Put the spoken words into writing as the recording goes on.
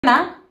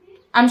Now,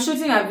 I'm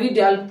shooting a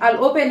video.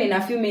 I'll open in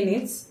a few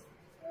minutes.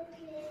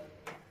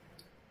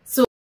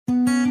 So,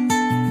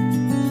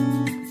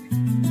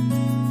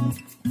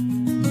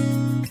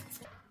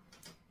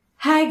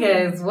 hi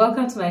guys,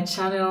 welcome to my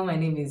channel. My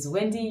name is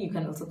Wendy. You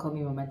can also call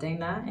me Mama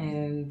Dina,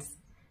 and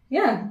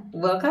yeah,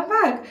 welcome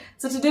back.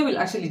 So today we'll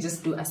actually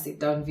just do a sit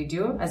down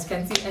video. As you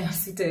can see, I am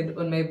seated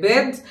on my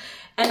bed,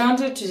 and I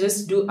wanted to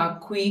just do a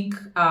quick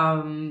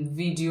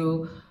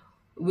video,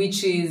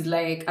 which is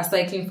like a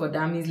cycling for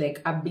dummies,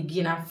 like a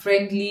beginner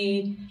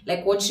friendly,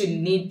 like what you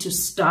need to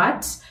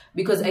start,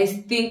 because I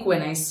think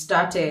when I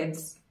started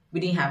we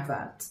didn't have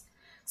that.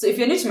 So if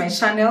you're new to my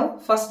channel,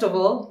 first of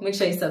all, make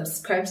sure you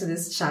subscribe to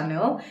this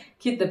channel,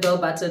 hit the bell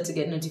button to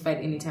get notified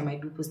anytime I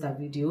do post a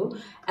video.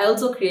 I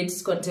also create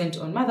content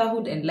on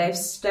motherhood and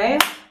lifestyle,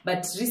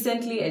 but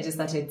recently I just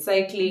started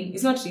cycling.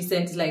 It's not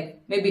recent, it's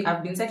like maybe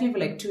I've been cycling for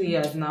like 2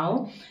 years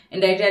now,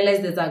 and I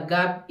realized there's a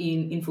gap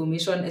in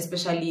information,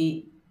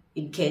 especially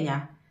in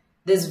Kenya.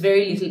 There's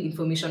very little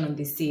information on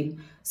the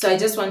same. So I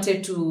just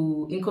wanted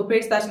to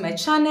incorporate that in my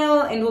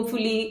channel, and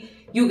hopefully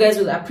you guys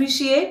will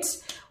appreciate,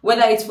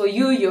 whether it's for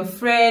you, your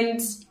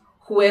friends,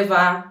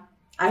 whoever.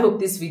 I hope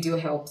this video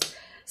helps.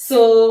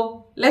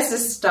 So let's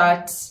just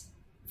start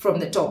from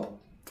the top.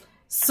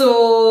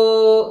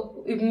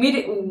 So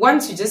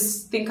once you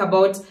just think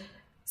about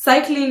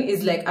cycling,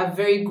 is like a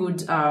very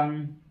good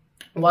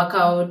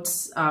workout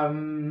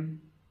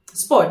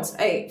sport.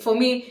 For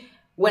me,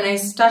 when I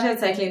started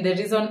cycling, the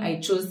reason I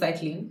chose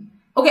cycling,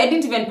 okay, I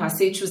didn't even per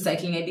se choose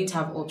cycling. I didn't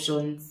have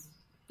options.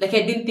 Like,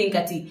 I didn't think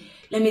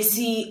let me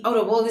see, out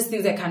of all these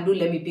things I can do,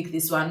 let me pick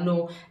this one.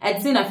 No,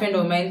 I'd seen a friend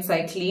of mine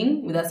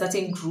cycling with a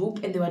certain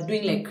group, and they were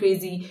doing like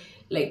crazy,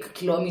 like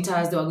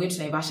kilometers. They were going to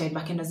Naivasha and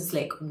back, and I was just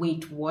like,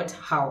 wait, what?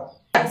 How?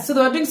 So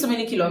they were doing so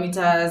many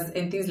kilometers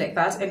and things like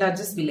that, and I'd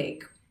just be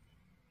like,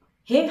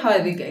 hey, how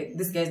are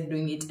these guys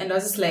doing it? And I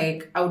was just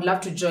like, I would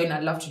love to join,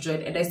 I'd love to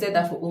join. And I said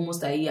that for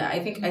almost a year. I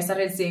think I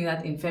started saying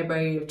that in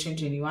February of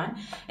 2021,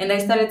 and I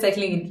started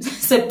cycling in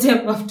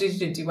September of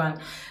 2021.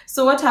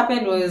 So what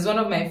happened was, one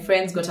of my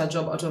friends got a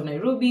job out of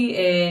Nairobi,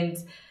 and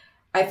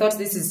I thought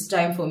this is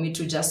time for me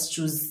to just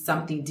choose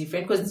something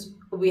different, because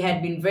we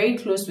had been very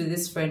close with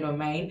this friend of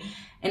mine,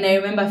 and I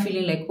remember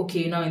feeling like,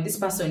 okay, now when this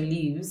person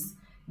leaves,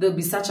 there'll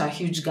be such a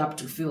huge gap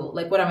to fill.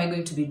 Like, what am I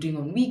going to be doing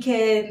on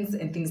weekends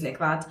and things like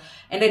that?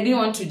 And I didn't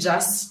want to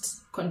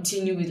just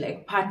continue with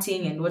like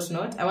partying and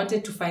whatnot. I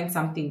wanted to find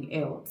something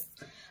else.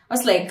 I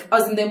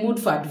was in the mood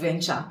for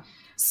adventure.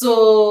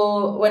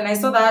 So when I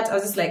saw that, I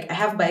was just like, I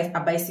have a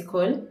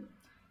bicycle.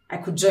 I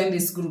could join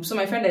this group. So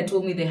my friend had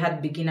told me they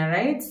had beginner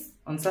rides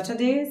on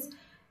Saturdays.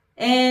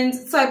 And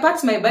so I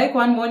packed my bike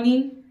one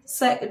morning,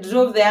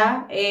 drove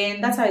there,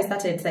 and that's how I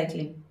started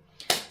cycling.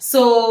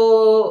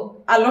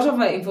 So a lot of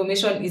my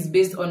information is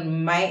based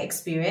on my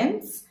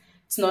experience.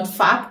 It's not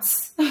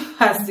facts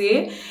per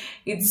se.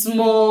 It's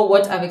more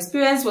what I've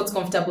experienced, what's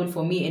comfortable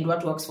for me, and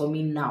what works for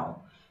me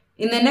now.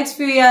 In the next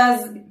few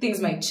years,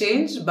 things might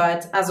change,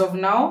 but as of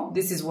now,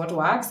 this is what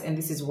works, and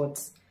this is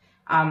what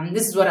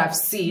I've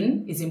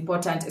seen is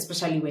important,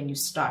 especially when you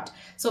start.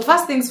 So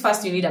first things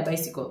first, you need a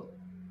bicycle.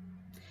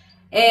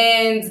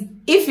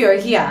 And if you're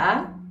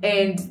here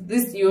and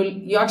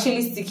you're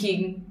actually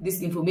seeking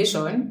this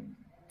information,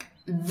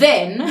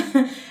 then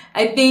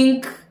I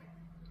think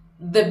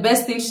the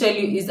best thing to tell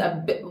you is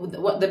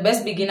the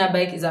best beginner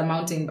bike is a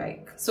mountain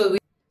bike. So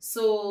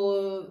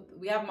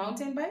we have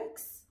mountain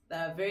bikes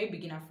that are very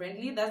beginner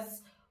friendly.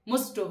 That's,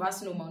 most of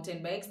us know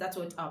mountain bikes. That's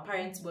what our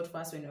parents bought for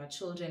us when we were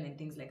children and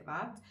things like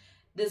that.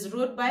 There's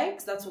road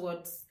bikes. That's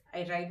what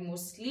I ride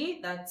mostly.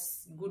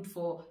 That's good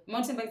for,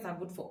 mountain bikes are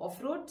good for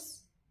off-road.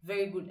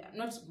 Very good.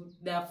 Not good,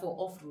 they are for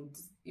off-road.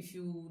 If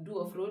you do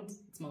off-road,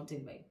 it's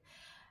mountain bike.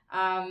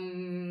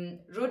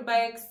 Road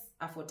bikes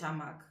are for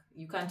tarmac.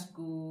 You can't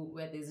go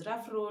where there's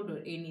rough road or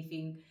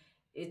anything.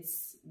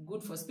 It's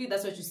good for speed.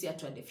 That's what you see at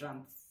Tour de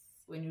France.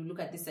 When you look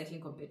at the cycling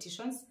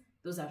competitions,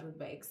 those are road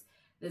bikes.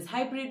 There's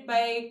hybrid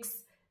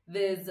bikes.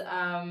 There's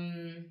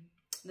another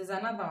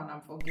one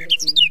I'm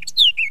forgetting.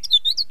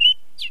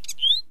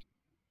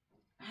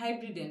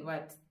 Hybrid and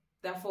what?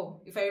 Therefore,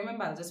 if I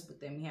remember, I'll just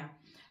put them here.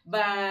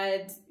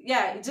 But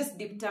yeah, it just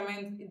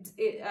determines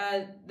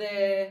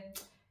the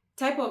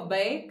type of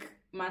bike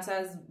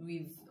matters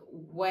with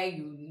why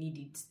you need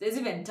it. There's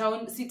even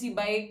city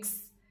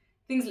bikes,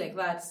 things like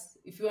that,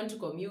 if you want to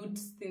commute,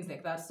 things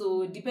like that.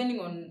 So depending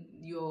on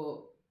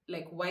your,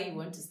 like, why you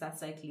want to start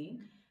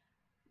cycling,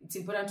 it's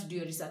important to do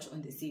your research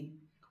on the same.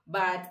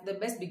 But the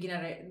best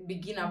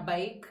beginner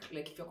bike,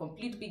 like if you're a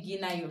complete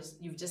beginner,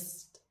 you've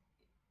just,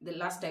 the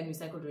last time you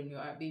cycled when you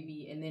were a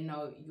baby, and then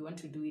now you want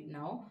to do it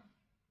now,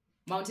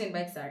 mountain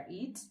bikes are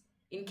it.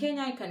 In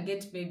Kenya, you can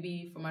get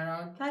maybe from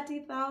around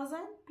 30,000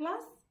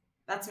 plus.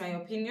 That's my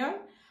opinion.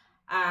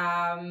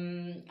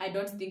 I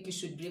don't think you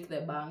should break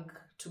the bank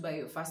to buy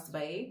your first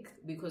bike,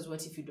 because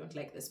what if you don't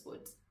like the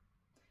sport?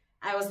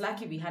 I was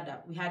lucky we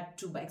had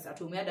two bikes at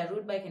home. We had a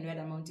road bike and we had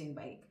a mountain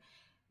bike.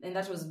 And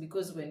that was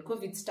because when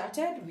COVID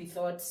started, we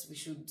thought we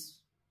should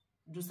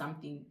do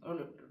something.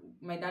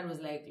 My dad was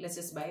like, let's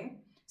just buy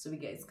so we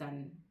guys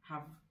can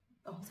have.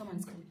 Oh,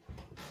 someone's coming.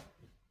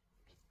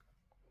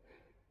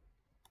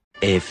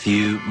 A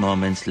few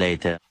moments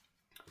later.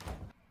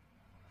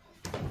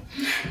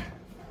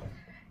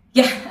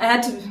 Yeah, I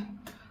had to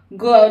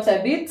go out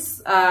a bit.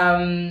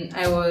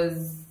 I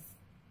was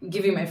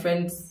giving my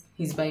friends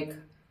his bike.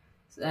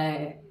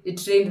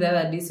 It rained the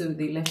other day, so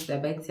they left their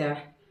bikes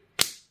here.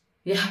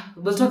 Yeah,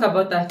 we'll talk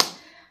about that.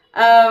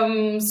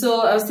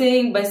 So I was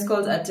saying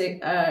bicycles are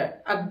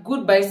a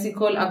good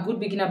bicycle, a good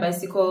beginner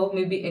bicycle,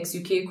 maybe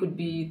XUK could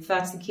be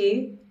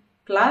 30k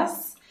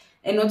plus,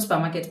 and not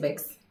supermarket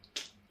bikes.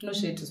 No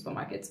shade to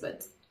supermarkets,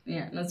 but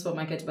yeah, not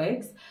supermarket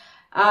bikes.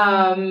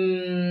 A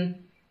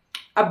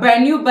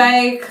brand new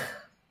bike,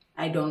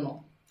 I don't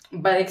know,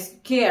 but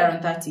XUK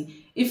around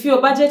 30. If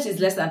your budget is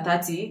less than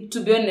 30,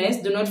 to be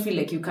honest, do not feel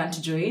like you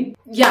can't join.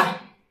 Yeah,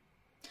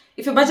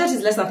 if your budget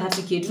is less than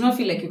 30k, do not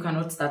feel like you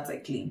cannot start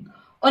cycling.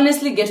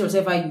 Honestly, get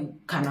whatever you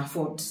can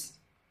afford.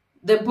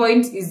 The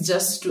point is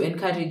just to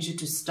encourage you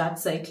to start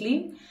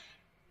cycling,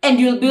 and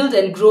you'll build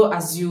and grow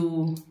as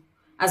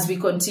we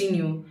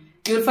continue.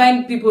 You'll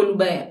find people who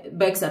buy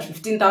bikes at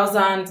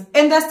 15,000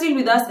 and they're still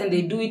with us and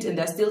they do it and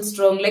they're still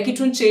strong. Like, it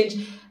won't change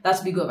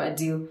that big of a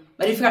deal.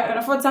 But if you can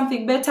afford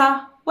something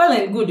better, well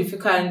and good. If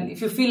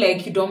you feel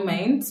like you don't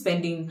mind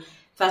spending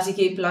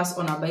 30k plus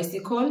on a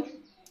bicycle,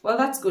 well,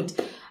 that's good.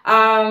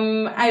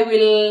 I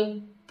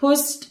will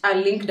post a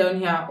link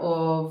down here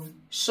of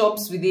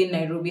shops within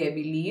Nairobi, I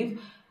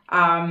believe,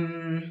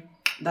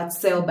 that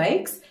sell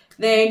bikes.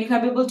 Then you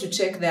can be able to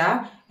check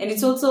there. And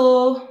it's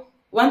also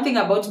one thing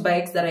about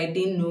bikes that I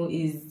didn't know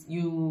is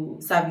you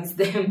service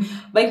them.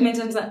 Bike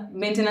maintenance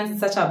is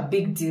such a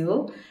big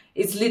deal.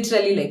 It's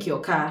literally like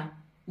your car.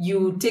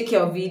 You take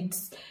care of it.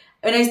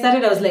 When I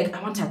started, I was like,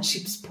 I want a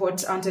cheap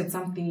spot. I wanted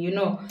something, you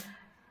know.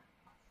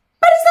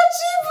 But it's not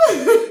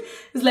cheap.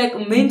 It's like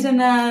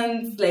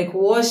maintenance, like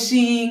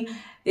washing.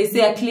 They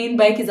say a clean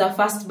bike is a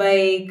fast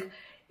bike.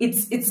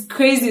 It's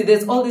crazy.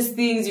 There's all these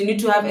things. You need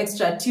to have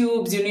extra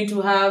tubes. You need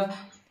to have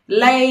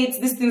lights.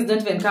 These things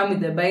don't even come with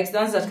the bikes. The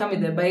ones that come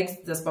with the bikes,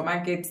 the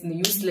supermarkets, they're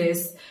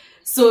useless.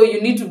 So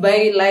you need to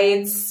buy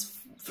lights,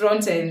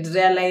 front and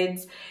rear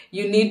lights.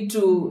 You need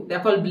to, they're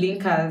called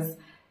blinkers.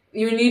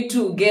 You need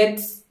to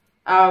get,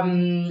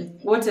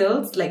 what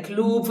else? Like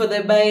lube for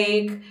the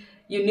bike.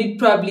 You need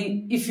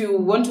probably, if you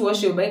want to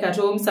wash your bike at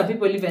home, some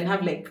people even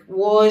have like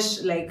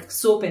like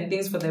soap and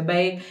things for the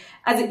bike.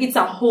 It's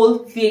a whole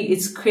thing.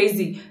 It's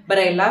crazy, but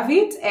I love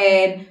it.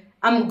 And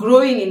I'm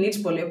growing in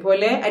it, pole. I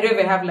don't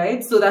even have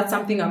lights, so that's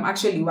something I'm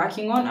actually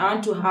working on. I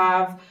want to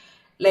have,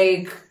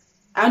 I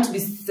want to be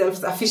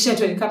self-sufficient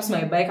when it comes to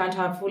my bike. I want to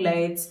have full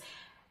lights.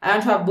 I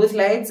want to have both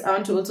lights. I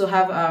want to also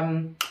have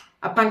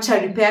a puncture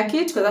repair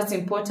kit, because that's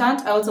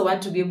important. I also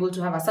want to be able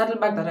to have a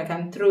saddlebag that I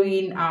can throw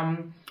in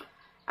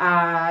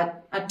a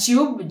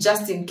tube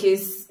just in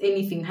case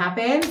anything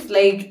happens.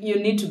 Like, you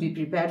need to be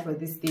prepared for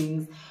these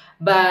things.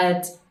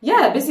 But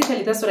yeah,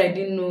 basically that's what I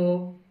didn't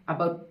know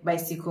about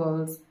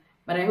bicycles.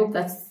 But I hope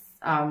that's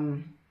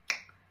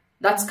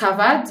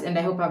covered, and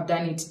I hope I've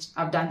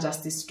done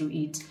justice to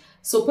it.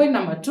 So point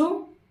number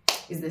 2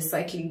 is the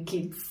cycling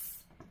kits.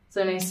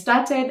 So when I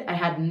started, I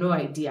had no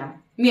idea.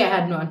 I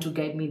had no one to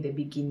guide me in the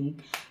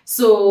beginning.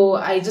 So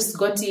I just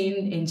got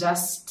in and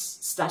just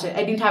started.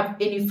 I didn't have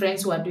any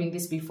friends who were doing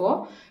this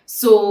before.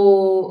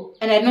 So,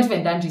 and I had not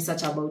even done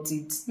research about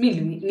it.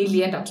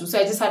 So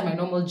I just had my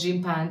normal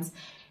gym pants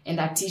and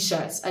a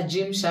t-shirt, a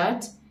gym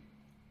shirt.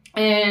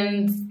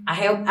 And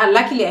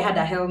luckily I had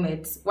a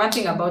helmet. One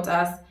thing about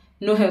us,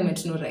 no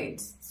helmet, no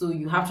ride. So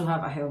you have to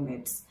have a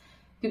helmet.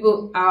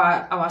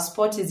 Our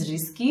sport is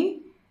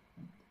risky,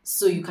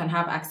 so you can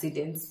have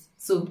accidents.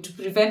 So to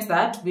prevent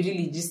that, we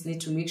really just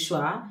need to make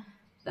sure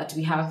that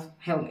we have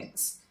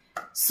helmets.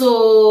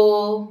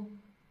 So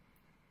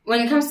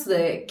when it comes to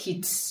the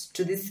kit,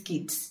 this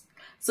kit,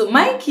 so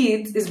my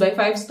kit is by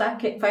 5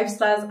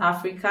 Stars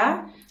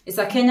Africa. It's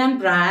a Kenyan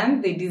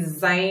brand. They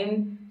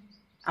design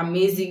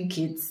amazing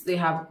kits. They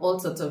have all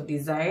sorts of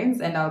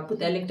designs, and I'll put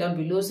the link down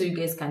below so you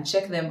guys can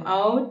check them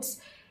out.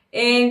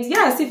 And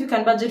yeah, see if you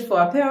can budget for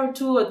a pair or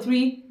 2 or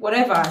 3,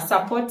 whatever.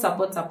 Support.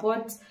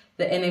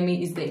 The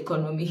enemy is the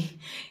economy.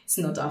 It's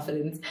not our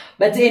friends.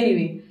 But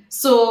anyway,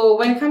 so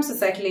when it comes to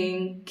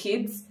cycling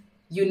kits,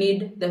 you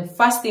need, the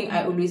first thing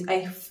I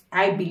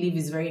believe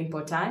is very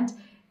important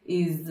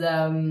is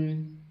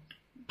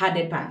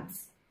padded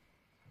pants.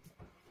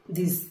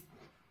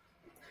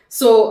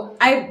 So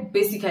I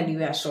basically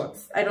wear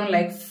shorts. I don't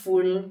like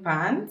full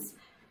pants.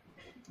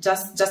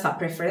 Just a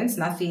preference,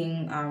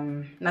 nothing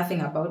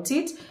about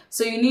it.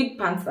 So you need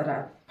pants that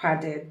are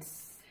padded.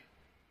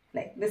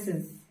 Like this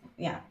is,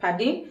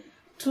 padding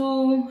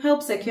to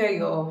help secure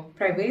your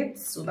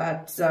privates so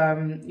that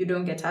you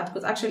don't get hurt.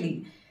 Because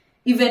actually,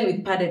 even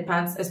with padded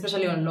pants,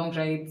 especially on long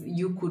rides,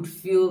 you could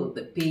feel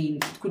the pain.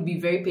 It could be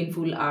very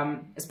painful,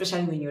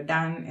 especially when you're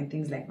done and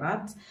things like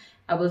that.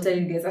 I will tell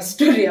you guys a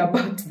story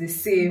about the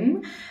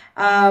same.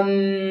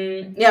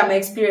 My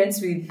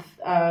experience with,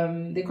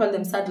 they call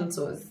them saddle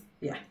sores.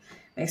 Yeah,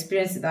 my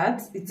experience with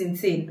that, it's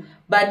insane.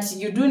 But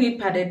you do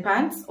need padded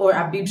pants or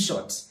a bib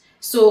short.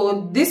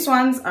 So these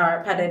ones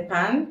are padded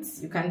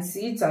pants. You can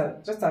see it's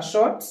just a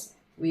short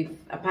with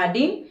a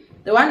padding.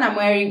 The one I'm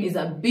wearing is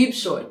a bib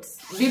short.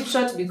 Bib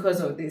short because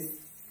of this.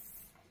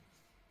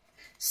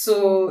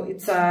 So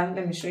it's a,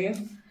 let me show you.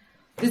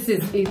 This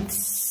is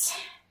it.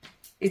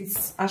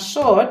 It's a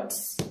short,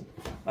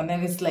 and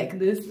then it's like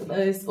this.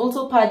 It's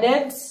also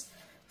padded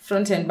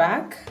front and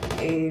back,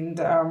 and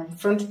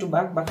front to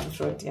back, back to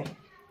front, yeah.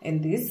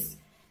 And this,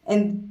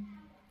 and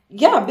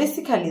yeah,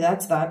 basically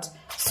that's that.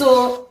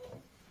 So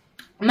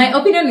my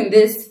opinion in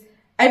this,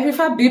 I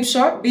prefer bib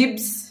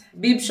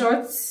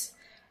shorts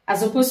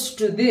as opposed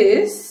to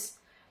this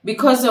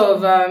because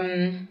of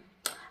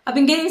I've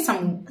been gaining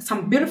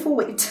some beautiful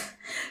weight.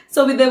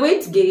 So with the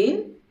weight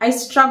gain, I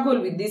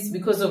struggle with this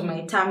because of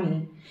my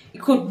tummy.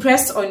 It could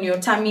press on your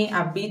tummy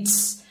a bit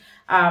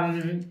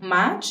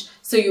much,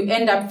 so you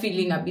end up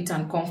feeling a bit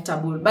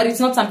uncomfortable. But it's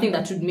not something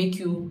that would make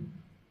you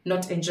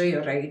not enjoy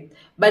your ride,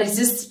 but it's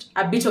just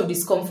a bit of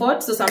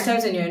discomfort. So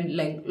sometimes when you're in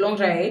like long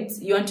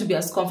rides, you want to be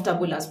as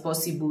comfortable as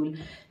possible,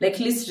 like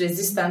least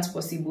resistance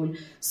possible.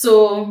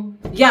 So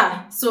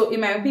yeah, so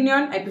in my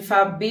opinion, I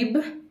prefer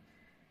bib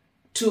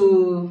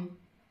to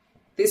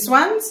these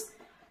ones.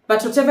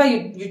 But whatever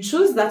you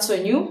choose, that's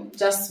on you.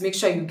 Just make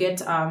sure you get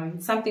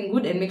something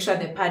good and make sure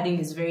the padding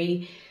is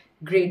very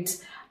great.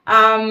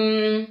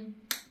 Ideally,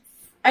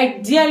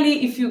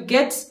 if you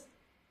get,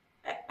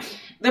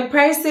 the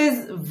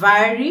prices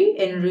vary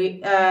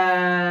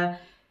and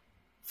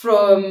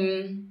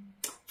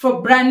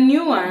for brand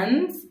new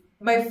ones.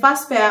 My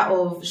first pair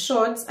of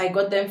shorts, I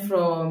got them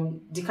from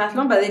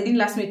Decathlon, but they didn't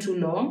last me too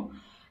long.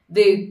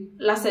 They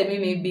lasted me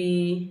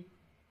maybe,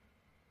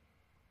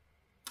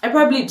 I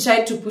probably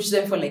tried to push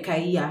them for like a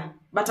year,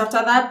 but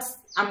after that,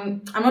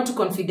 I'm not too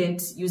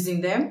confident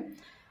using them.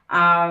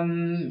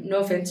 No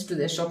offense to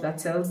the shop that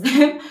sells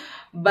them,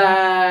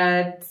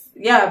 but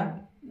yeah,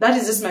 that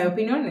is just my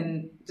opinion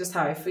and just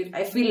how I feel.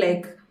 I feel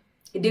like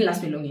it didn't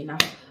last me long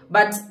enough,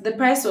 but the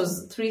price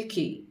was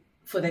 3K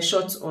for the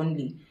shorts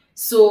only.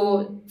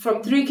 So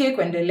from 3K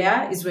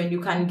kuendelea is when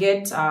you can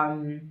get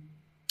for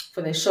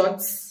the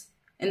shorts,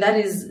 and that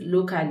is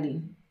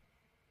locally.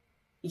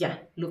 Yeah,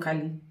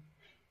 locally.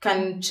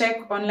 Can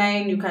check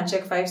online, you can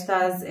check 5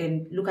 stars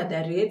and look at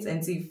their rates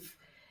and see if,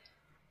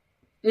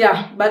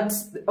 yeah, but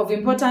of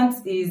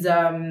importance is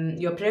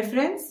your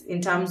preference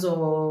in terms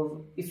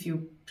of if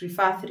you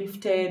prefer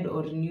thrifted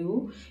or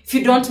new. If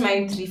you don't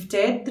mind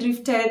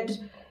thrifted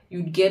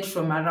you'd get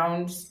from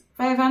around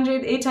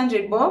 500,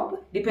 800 bob,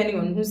 depending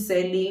on who's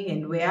selling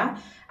and where.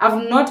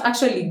 I've not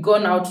actually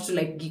gone out to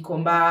like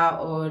Gikomba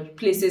or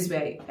places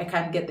where I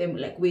can get them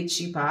like way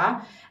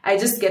cheaper. I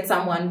just get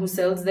someone who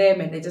sells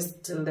them and I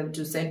just tell them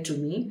to send to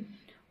me.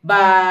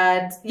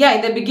 But yeah,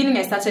 in the beginning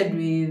I started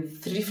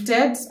with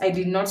thrifted. I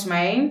did not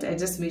mind. I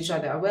just made sure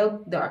they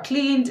were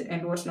cleaned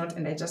and whatnot,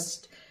 and I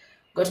just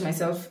got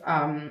myself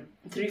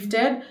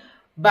thrifted.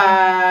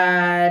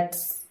 But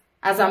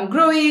as I'm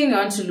growing,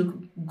 I want to look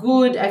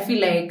good. I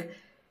feel like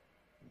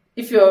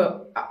if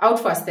you're out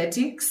for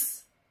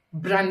aesthetics,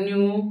 brand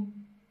new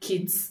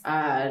kits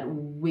are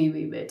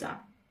way better.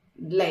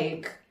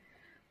 Like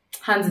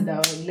hands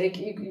down, like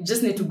you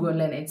just need to go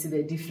online and see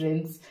the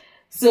difference.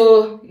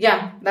 So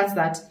yeah, that's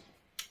that.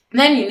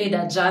 Then you need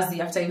a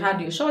jersey. After you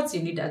had your shorts,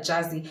 you need a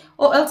jersey.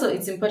 Oh, also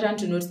it's important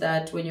to note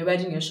that when you're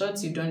wearing your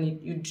shorts,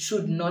 you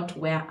should not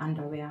wear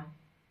underwear.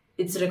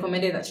 It's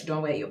recommended that you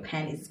don't wear your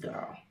panties,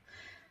 girl.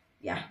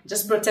 Yeah,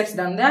 just protect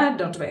down there,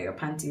 don't wear your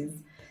panties.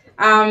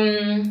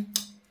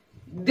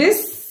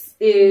 This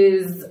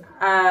is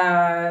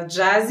a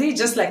jersey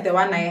just like the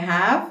one I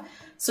have.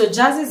 So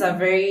jerseys are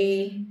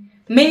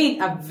many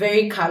are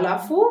very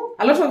colorful.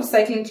 A lot of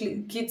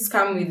cycling kits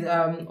come with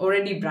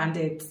already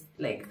branded,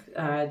 like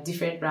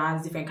different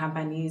brands, different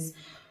companies,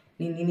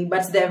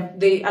 but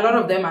a lot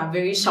of them are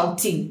very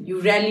shouting.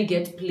 You rarely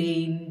get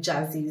plain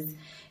jerseys,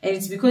 and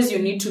it's because you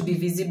need to be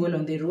visible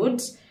on the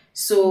road.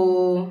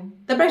 So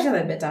the brighter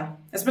the better,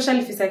 especially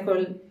if you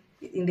cycle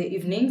in the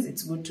evenings.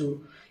 It's good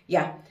to,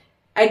 yeah.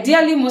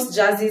 Ideally, most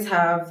jerseys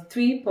have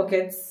 3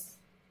 pockets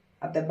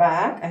at the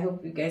back. I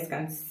hope you guys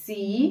can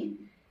see.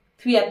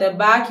 3 at the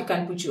back. You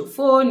can put your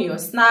phone, your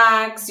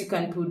snacks, you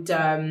can put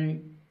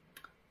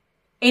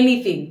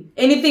anything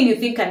you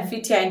think can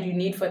fit here and you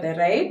need for the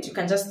ride. You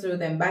can just throw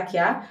them back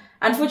here.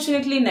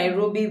 Unfortunately, in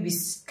Nairobi, we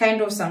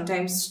kind of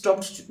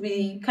stopped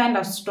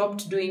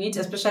doing it,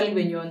 especially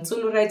when you're on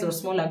solo rides or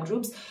smaller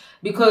groups,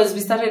 because we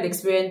started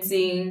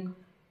experiencing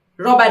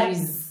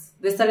robberies.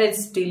 They started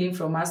stealing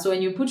from us. So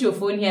when you put your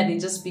phone here, they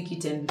just pick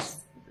it and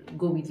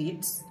go with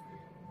it.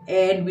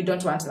 And we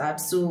don't want that.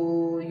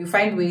 So you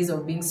find ways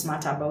of being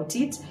smart about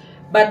it.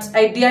 But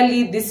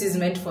ideally, this is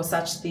meant for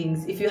such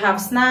things. If you have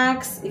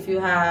snacks, if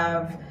you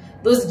have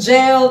those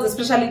gels,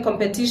 especially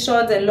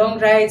competitions and long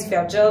rides, if you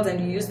have gels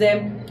and you use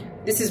them,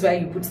 this is where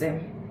you put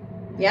them.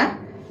 Yeah?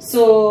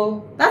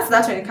 So that's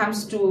that when it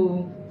comes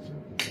to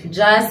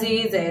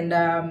jerseys and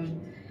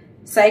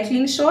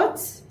cycling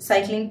shorts,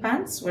 cycling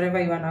pants,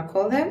 whatever you want to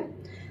call them.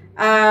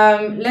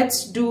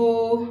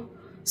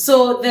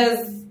 So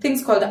there's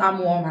things called arm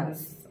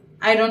warmers.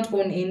 I don't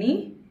own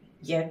any.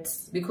 yet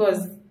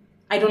because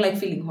I don't like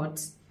feeling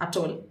hot at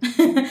all.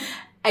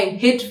 I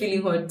hate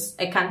feeling hot.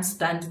 I can't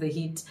stand the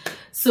heat.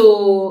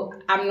 So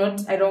I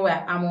don't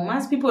wear arm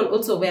warmers. People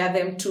also wear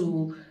them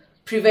to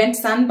prevent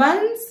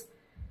sunburns.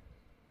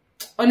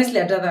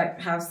 Honestly, I'd rather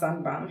have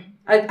sunburn.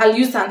 I'll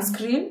use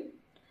sunscreen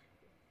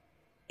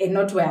and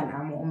not wear an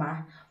arm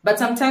warmer. But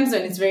sometimes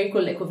when it's very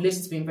cold, like of late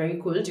it's been very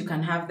cold, you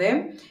can have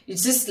them.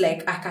 It's just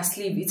like a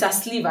sleeve. It's a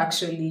sleeve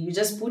actually. You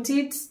just put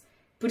it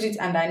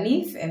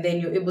underneath, and then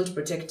you're able to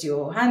protect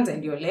your hands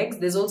and your legs.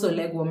 There's also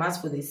leg warmers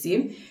for the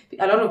same.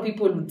 A lot of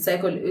people would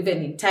cycle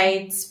even in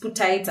tights, put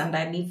tights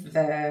underneath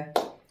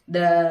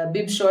the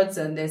bib shorts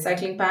and the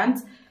cycling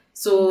pants,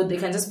 so they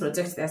can just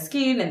protect their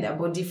skin and their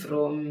body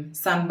from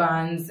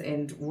sunburns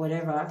and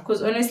whatever.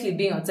 Because honestly,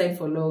 being outside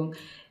for long,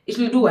 it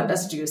will do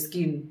wonders to your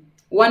skin.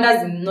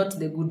 Wonders in not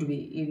the good way,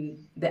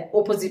 in the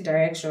opposite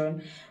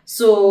direction.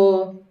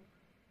 So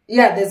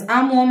yeah, there's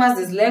arm warmers,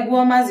 there's leg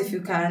warmers if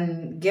you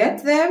can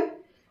get them.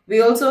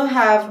 We also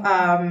have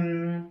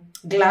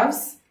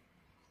gloves.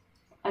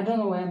 I don't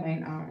know where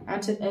mine are.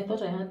 Actually, I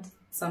thought I had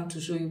some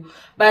to show you.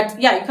 But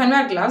yeah, you can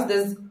wear gloves.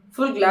 There's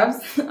full gloves,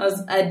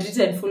 as I'd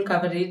written full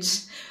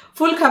coverage.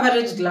 Full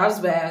coverage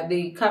gloves where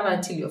they cover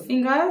till your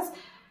fingers.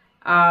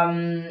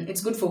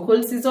 It's good for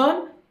cold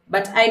season.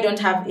 But I don't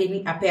have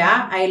a pair.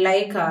 I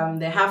like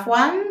the half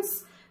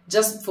ones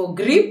just for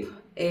grip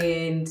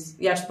and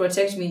yeah, to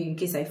protect me in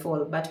case I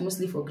fall, but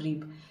mostly for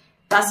grip.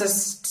 That's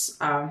just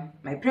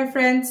my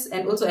preference.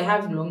 And also I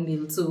have long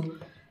nails, so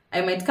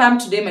I might come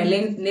today, my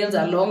nails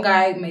are longer,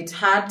 it might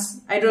hurt.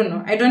 I don't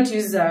know. I don't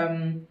use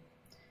those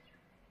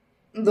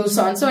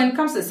ones. So when it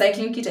comes to the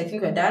cycling kit, I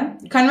think we're done.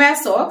 You can wear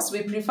socks.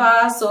 We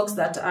prefer socks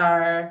that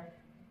are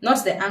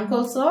not the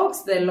ankle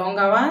socks, the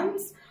longer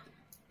ones.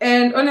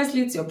 And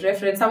honestly, it's your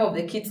preference. Some of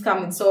the kits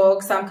come with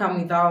socks, some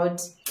come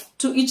without.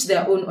 To each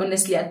their own,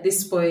 honestly, at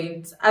this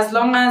point. As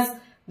long as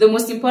the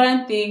most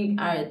important thing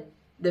are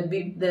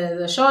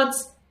the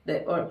shorts,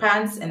 or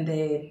pants, and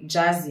the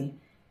jersey.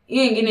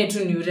 Hiyo ingine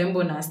tu ni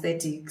urembo na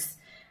aesthetics.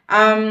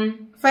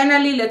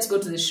 Finally, let's go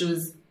to the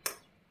shoes.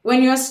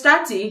 When you're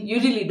starting, you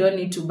really don't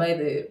need to buy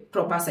the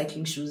proper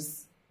cycling shoes.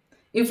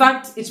 In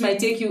fact, it might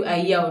take you a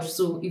year or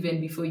so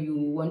even before you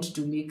want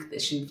to make the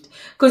shift.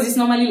 Because it's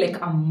normally like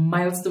a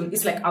milestone.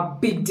 It's like a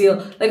big deal.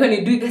 Like when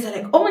you do it, guys are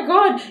like, oh my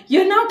God,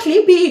 you're now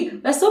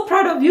clippy. We're so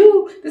proud of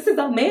you. This is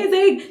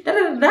amazing. Da,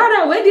 da, da,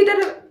 da, when did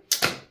that?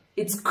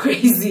 It's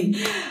crazy.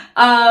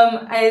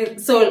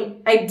 So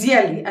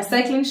ideally, a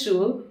cycling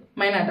shoe,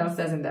 mine are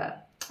downstairs in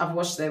there. I've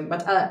watched them,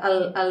 but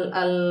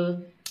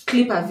I'll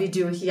clip a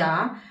video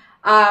here.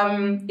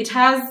 It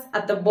has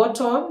at the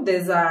bottom,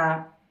 there's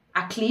a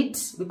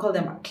cleat, we call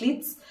them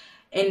cleats,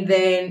 and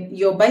then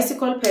your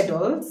bicycle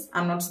pedals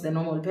are not the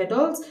normal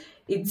pedals.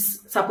 It's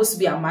supposed to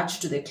be a match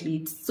to the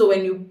cleat, so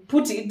when you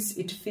put it,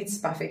 it fits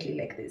perfectly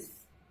like this.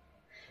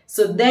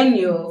 So then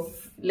your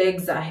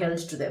legs are held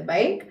to the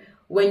bike.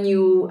 When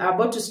you are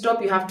about to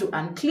stop, you have to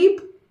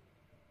unclip,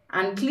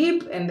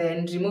 and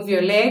then remove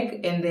your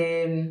leg, and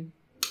then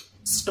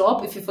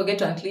stop. If you forget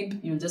to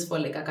unclip, you'll just fall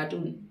like a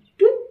cartoon.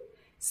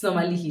 It's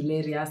normally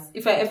hilarious.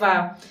 If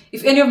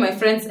any of my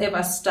friends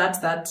ever start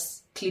that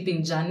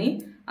clipping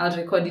journey, I'll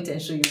record it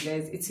and show you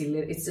guys. It's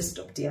hilarious. It's just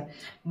top tier.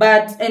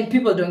 And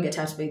people don't get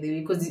hurt, by the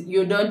way, because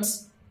you don't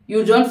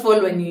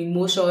fall when you're in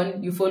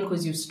motion. You fall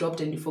because you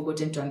stopped and you've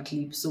forgotten to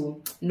unclip.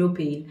 So no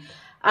pain.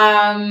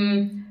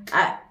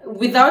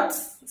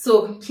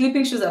 So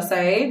clipping shoes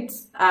aside,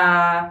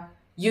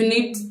 you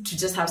need to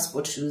just have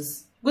sport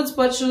shoes. Good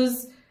sport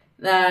shoes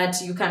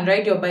that you can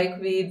ride your bike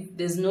with.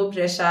 There's no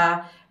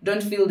pressure.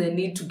 Don't feel the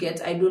need to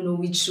get, I don't know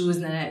which shoes.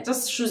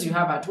 Just shoes you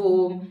have at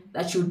home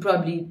that you would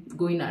probably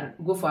go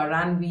for a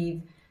run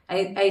with.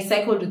 I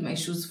cycled with my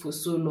shoes for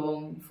so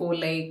long, for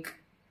like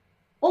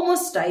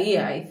almost a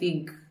year, I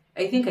think.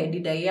 I think I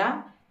did a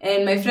year.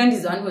 And my friend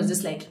is the one who was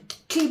just like,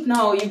 clip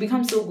now, you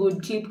become so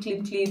good, clip,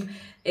 clip, clip.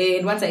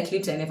 And once I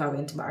clipped, I never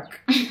went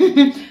back.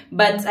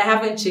 But I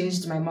haven't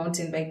changed my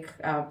mountain bike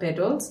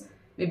pedals.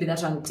 Maybe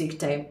that one will take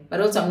time. But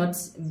also I'm not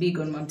big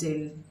on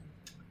mountain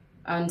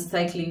and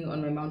cycling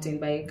on my mountain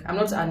bike. I'm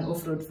not an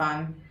off-road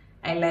fan.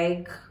 I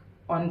like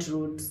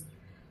on-road.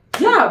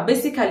 Yeah,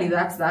 basically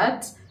that's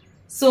that.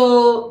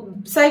 So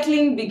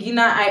cycling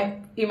beginner,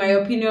 in my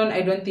opinion,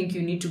 I don't think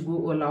you need to go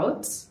all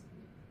out.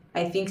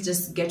 I think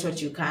just get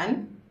what you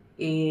can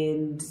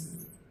and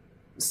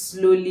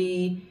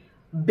slowly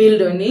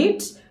build on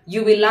it.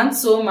 You will learn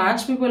so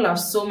much. People have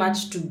so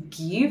much to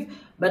give,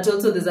 but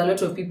also there's a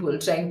lot of people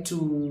trying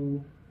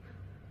to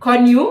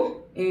con you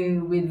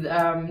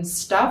with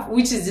stuff,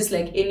 which is just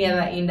like any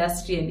other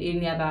industry and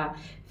any other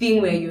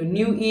thing where you're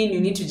new in.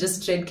 You need to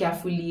just tread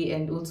carefully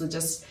and also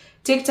just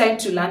take time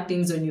to learn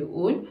things on your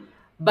own.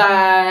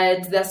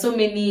 But there are so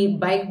many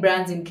bike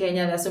brands in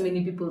Kenya. There are so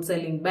many people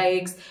selling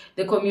bikes.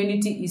 The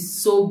community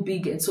is so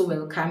big and so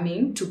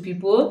welcoming to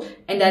people,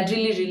 and I'd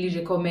really, really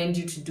recommend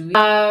you to do it.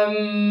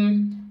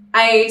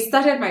 I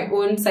started my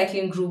own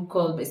cycling group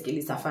called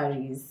Baiskeli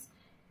Safaris,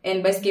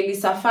 and Baiskeli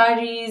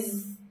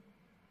Safaris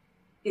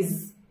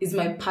is is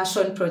my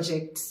passion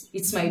project.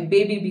 It's my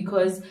baby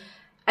because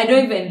I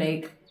don't even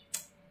like,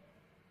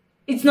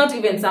 it's not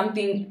even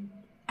something,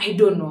 I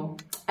don't know.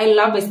 I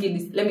love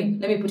bicycling. Let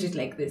me put it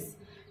like this.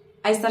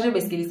 I started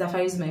bicycling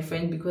safaris with my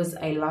friend because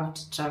I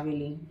loved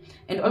traveling.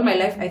 And all my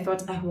life I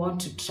thought I want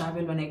to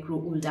travel when I grow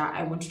older.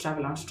 I want to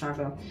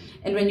travel.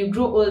 And when you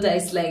grow older,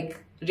 it's like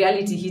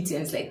reality hits you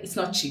and it's like, it's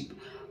not cheap.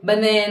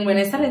 But then when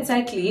I started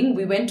cycling,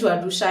 we went to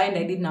Arusha and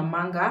I did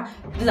Namanga.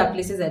 These are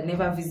places I'd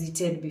never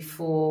visited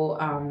before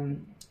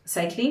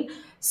cycling.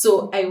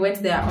 So I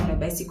went there on a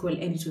bicycle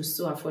and it was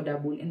so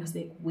affordable. And I was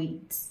like,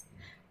 wait,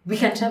 we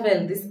can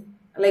travel this,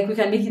 like we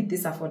can make it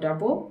this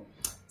affordable.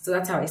 So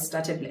that's how I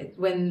started. Like,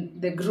 when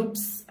the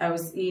groups I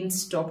was in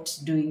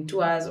stopped doing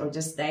tours or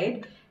just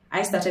died,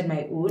 I started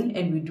my own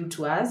and we do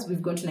tours.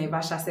 We've gone to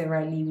Naivasha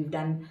severally. We've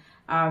done,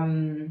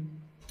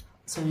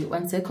 sorry,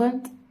 1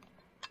 second.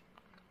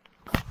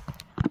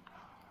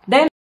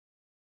 Then,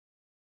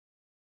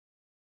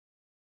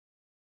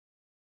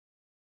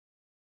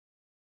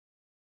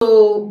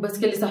 so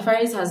basically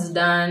Safaris has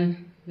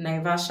done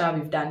Naivasha,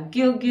 we've done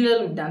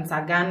Gilgil, we've done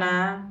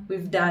Sagana,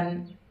 we've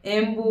done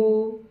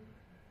Embu.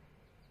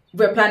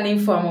 We're planning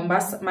for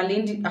Mombasa,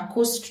 Malindi, a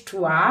coast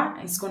tour.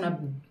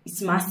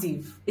 It's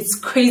massive. It's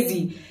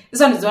crazy. This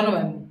one is one of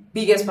my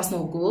biggest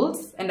personal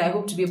goals, and I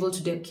hope to be able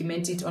to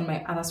document it on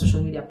my other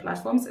social media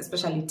platforms,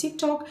 especially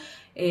TikTok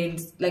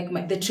and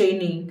like the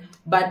training.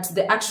 But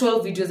the actual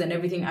videos and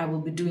everything, I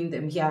will be doing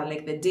them here,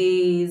 like the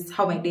days,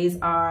 how my days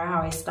are,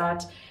 how I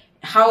start,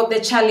 how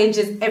the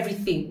challenges,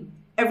 everything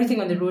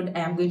on the road. I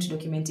am going to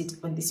document it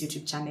on this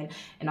YouTube channel,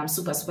 and I'm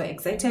super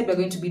excited. We're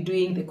going to be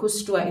doing the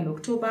coast tour in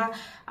October.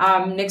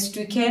 Next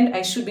weekend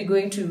I should be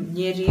going to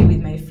Nyeri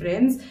with my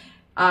friends.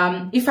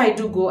 If I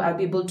do go, I'll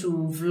be able to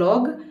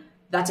vlog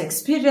that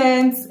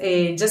experience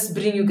and just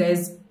bring you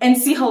guys and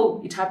see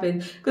how it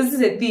happened, because this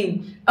is a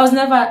thing. I was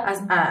never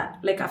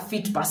like a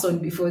fit person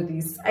before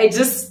this. I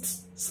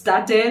just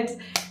started,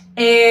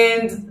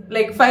 and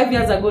like 5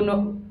 years ago,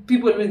 no,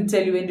 people will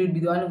tell you when you'll be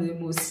one of the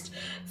most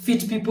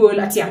fit people.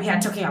 I'm here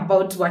talking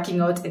about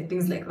working out and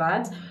things like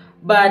that,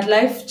 but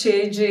life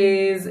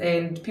changes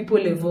and people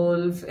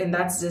evolve, and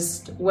that's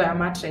just where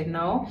I'm at right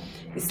now.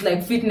 It's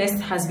like fitness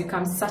has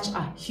become such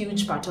a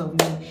huge part of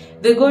me.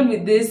 The goal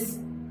with this,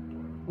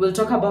 we'll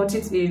talk about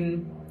it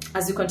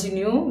as we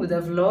continue with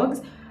the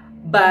vlogs,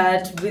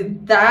 but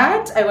with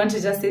that I want to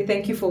just say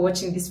thank you for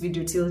watching this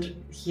video till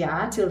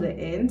the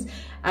end.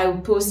 I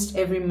will post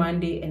every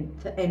Monday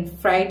and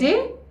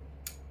Friday.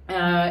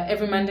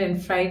 Every Monday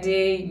and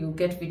Friday you'll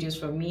get videos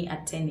from me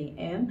at 10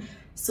 a.m.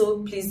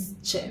 so please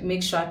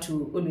make sure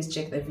to always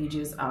check the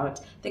videos out.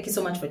 Thank you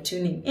so much for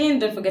tuning in.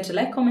 Don't forget to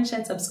like, comment,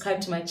 and subscribe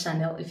to my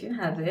channel if you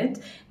haven't,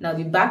 and I'll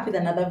be back with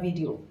another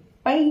video.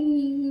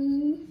 Bye.